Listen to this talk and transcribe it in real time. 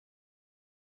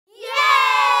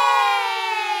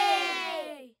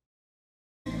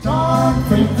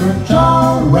feet from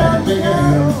John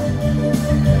Abigail.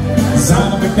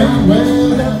 Son of a gun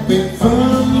will have been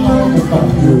fun over by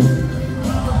you.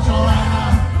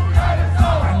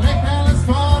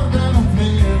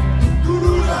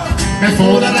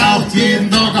 Bevor raucht jeden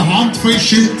Tag eine Handvoll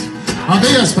Shit, und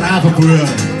ich als braver Bub,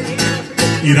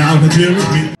 ich rauch natürlich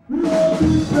mit.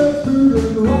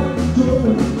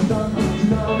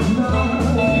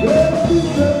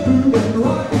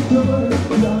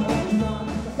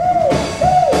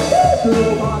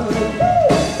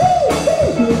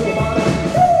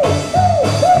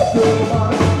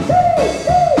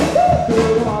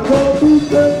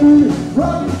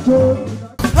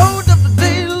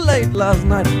 Last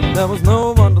night, there was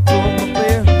no one to throw my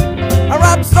beer. I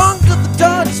rapped songs to the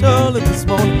judge early this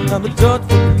morning, and the judge put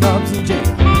the cops in jail.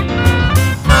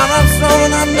 I rap strong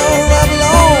and I know right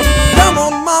alone. Come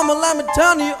on, mama, let me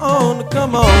turn you on.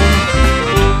 Come on,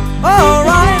 all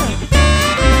right.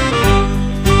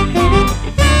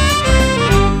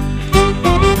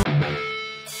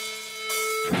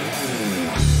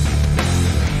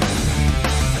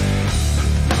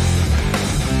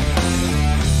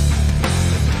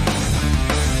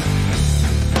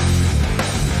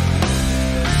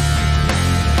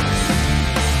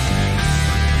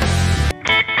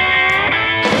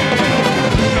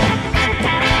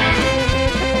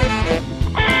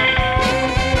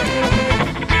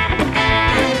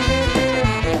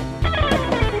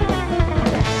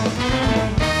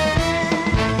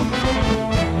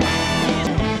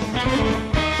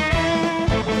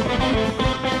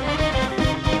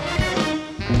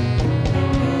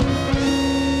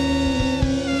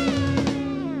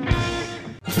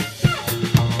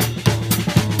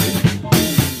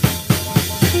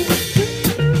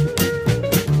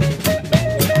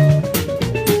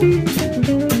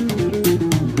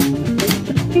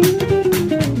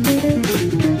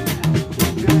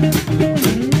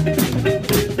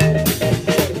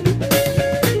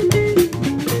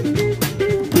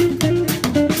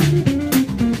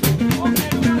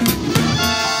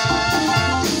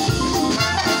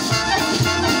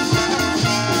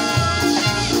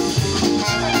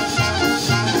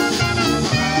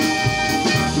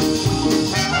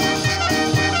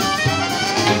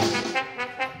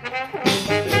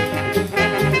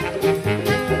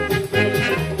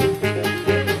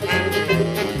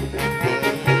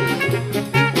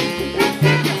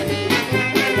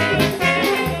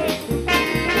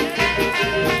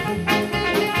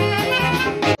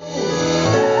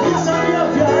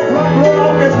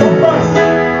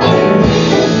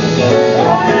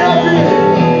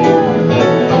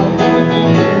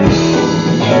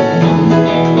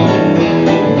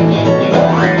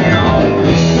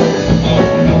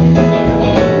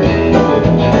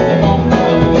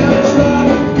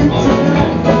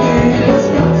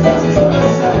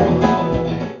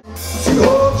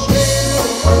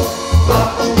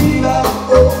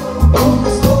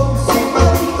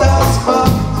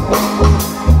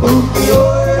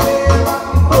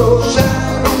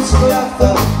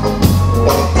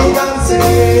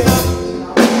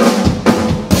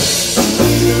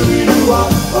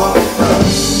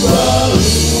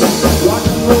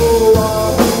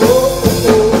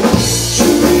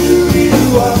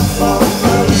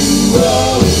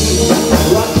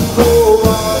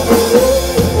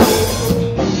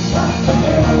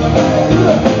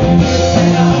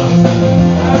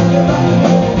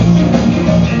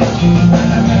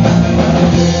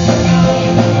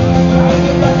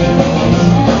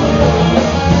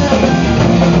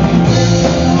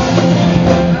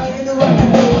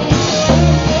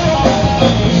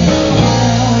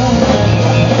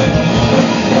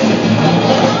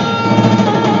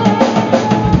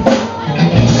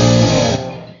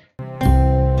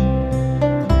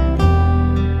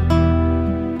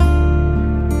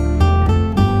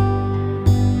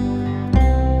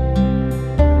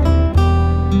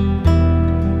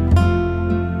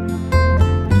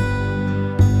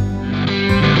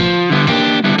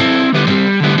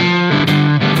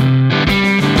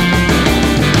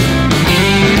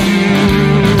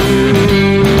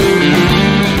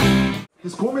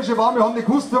 Wir haben nicht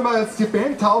gewusst, wenn wir jetzt die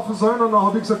Band taufen sollen, und dann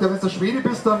habe ich gesagt, ja, wenn du Schwede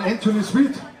bist, dann Anthony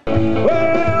Swede.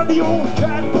 Well, the old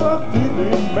catbook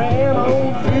feeling, man, I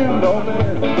don't feel no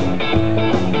man.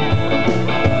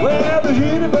 Well, the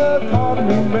hitting bug caught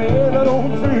me, man, I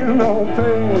don't feel no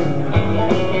pain.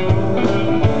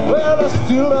 Well, I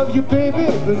still love you, baby,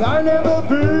 but I never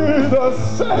be the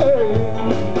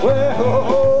same. Well,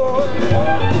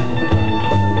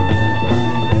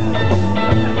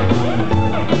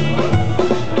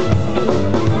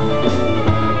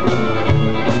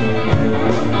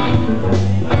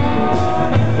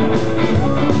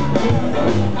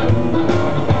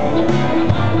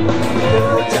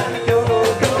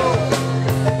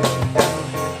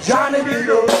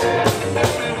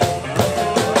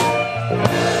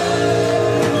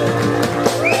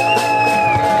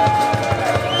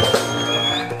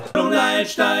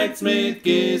 steigt's mit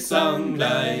Gesang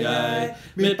gleich ein,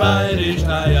 mit Bayrisch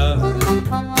Dreierlei.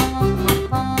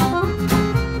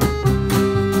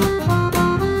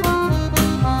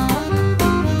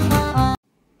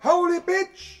 Holy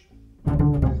bitch!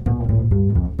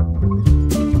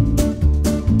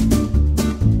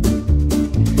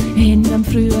 In dem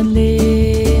frühen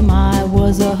Leben, I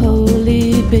was a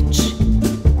holy bitch.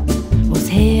 Was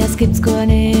Herz gibt's gar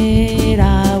nicht,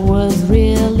 I was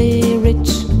really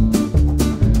rich.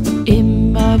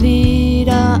 Immer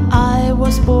wieder, I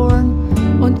was born.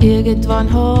 Und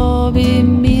irgendwann hab ich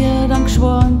mir dann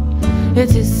geschworen,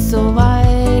 jetzt ist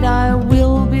soweit, I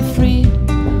will be free.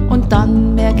 Und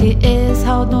dann merke ich, es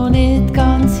haut noch nicht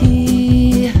ganz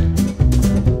hin.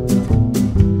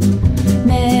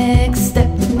 Next step,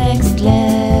 next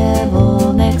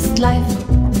level, next life.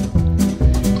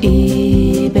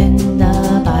 Ich bin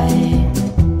dabei.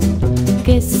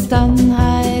 Gestern,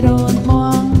 heute und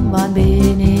morgen, wann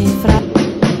bin ich frei?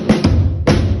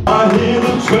 I hear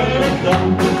the train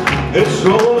come, it's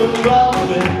rolling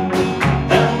round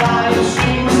and I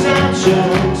see the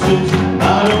sunshine since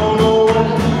I don't know when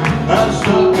I'm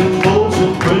stuck in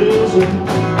Folsom Prison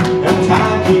and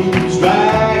time keeps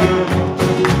dragging.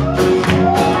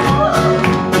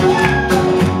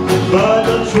 But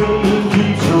the train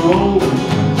keeps rolling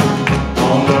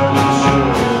on down the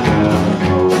shore.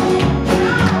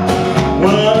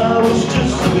 When I was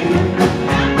just a baby,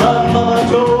 my mama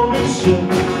told me so.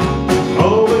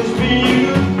 Always be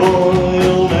you, boy,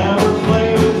 you'll never play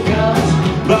with guns.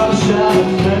 But I shot a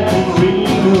man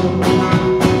real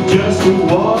just to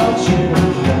watch him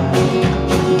die.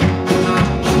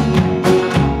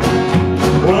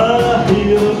 When I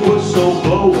hear the whistle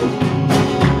blowing,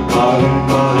 I lay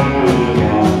my head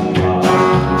down.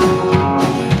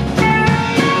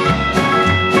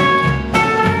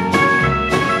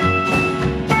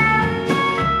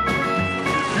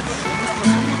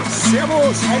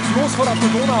 Servus, jetzt los von der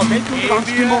Corona,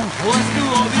 Weltuntergangsstimmung.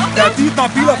 Der Dieter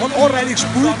von Ohrreinig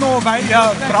spult noch, weil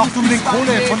er braucht unbedingt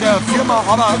Kohle von der Firma,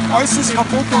 aber alles ist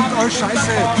verboten und alles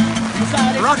scheiße.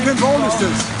 Rock'n'Roll ist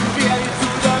es.